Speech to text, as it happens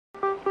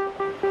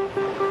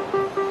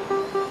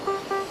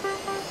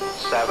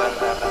7,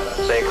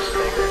 6,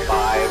 5,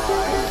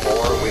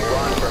 4. We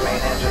run for main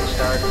engine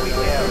start. We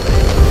have.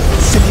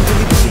 Silly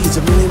Billy Billy's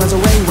a million miles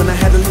away. When I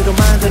had a little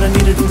mind that I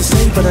needed him to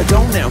say, but I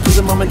don't now,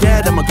 cause I'm mom and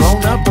dad, I'm a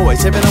grown-up boy.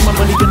 Saving all my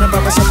money, gonna buy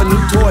myself a new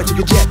toy.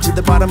 Took a jet to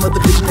the bottom of the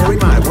visionary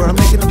mind, where I'm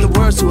making up the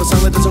words to a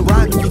song that doesn't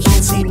rhyme. If you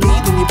can't see me,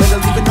 then you better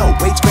leave a note.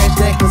 Wait, scratch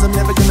that, cause I'm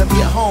never gonna be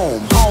at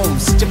home. Home,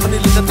 such a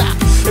funny little thought.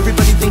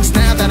 Everybody thinks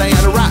now that I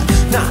ought to rock.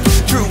 Not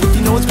true, if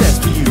you know what's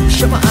best for you.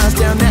 Shut my eyes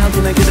down now,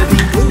 can I get a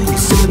deep blue?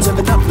 Sipping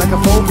 7 up like a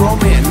full-grown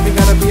man. Even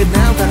got a beard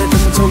now, got it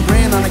looking so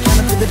grand. On a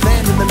counterfeited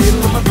land in the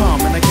middle of my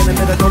palm, and I can't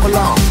admit I don't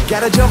belong.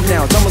 Gotta jump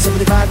now, it's almost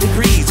 75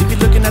 degrees. If you're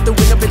looking at the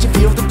wind, I bet you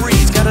feel the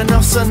breeze. Got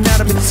enough sun now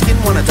to make the skin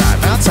wanna dive.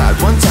 Outside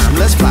one time,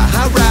 let's fly,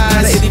 high rise.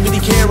 Got an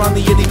itty-bitty care on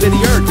the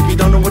itty-bitty earth. If you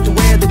don't know what to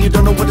wear, then you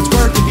don't know what it's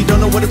worth. If you don't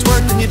know what it's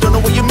worth, then you don't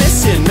know what you're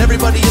missing.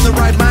 Everybody in the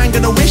right mind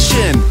gonna wish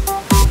in.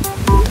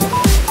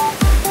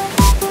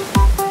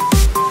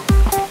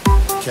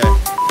 Okay,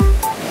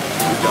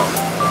 here we go.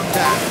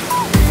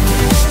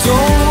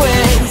 Don't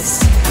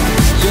waste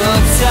your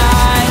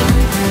time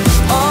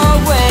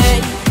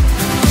away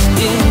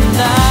in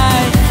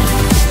life.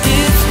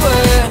 It's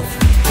worth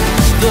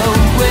the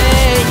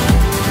wait.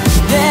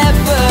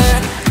 Never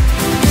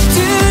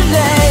too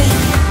late.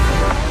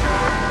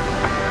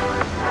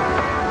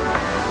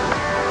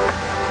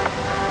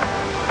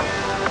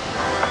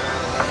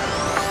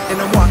 And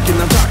I'm walking,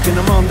 I'm talking,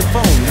 I'm on the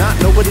phone. Not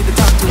nobody to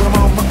talk to, I'm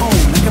on my own.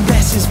 I can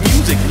blast his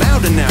music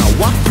louder now.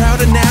 Walk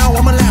prouder now,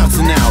 I'm allowed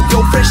to now.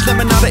 Yo, fresh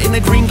lemonade in a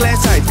green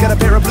glass ice. Got a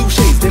pair of blue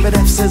shades, David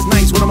F says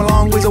nice. When I'm a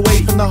long ways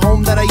away from the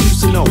home that I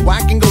used to know.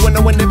 I can go where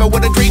no one ever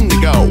would have dreamed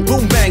to go.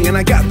 Boom bang, and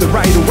I got the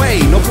right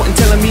away. No point in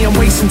telling me I'm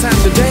wasting time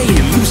today.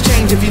 Lose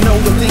change if you know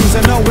the things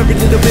I know. Every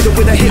little bit of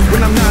it I hit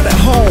when I'm not at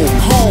home.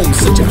 Home,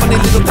 such a funny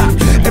little thought.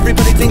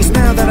 Everybody thinks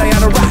now that I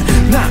ought to rock.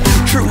 Not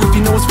true if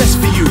you know what's best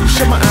for you.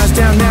 Shut my eyes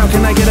down now,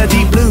 can I get a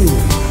deep blue?